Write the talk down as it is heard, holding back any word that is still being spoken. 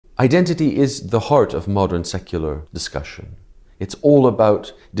Identity is the heart of modern secular discussion. It's all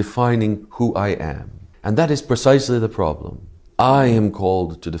about defining who I am. And that is precisely the problem. I am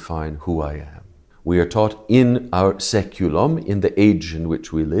called to define who I am. We are taught in our seculum, in the age in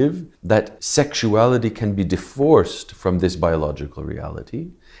which we live, that sexuality can be divorced from this biological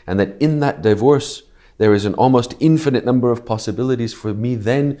reality, and that in that divorce there is an almost infinite number of possibilities for me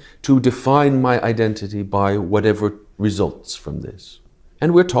then to define my identity by whatever results from this.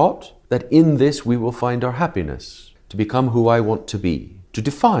 And we're taught that in this we will find our happiness, to become who I want to be, to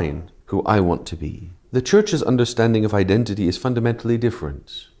define who I want to be. The Church's understanding of identity is fundamentally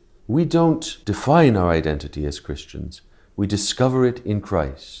different. We don't define our identity as Christians, we discover it in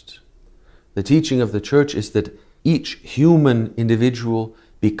Christ. The teaching of the Church is that each human individual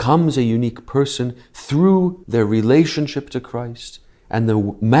becomes a unique person through their relationship to Christ and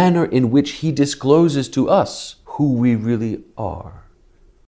the manner in which He discloses to us who we really are.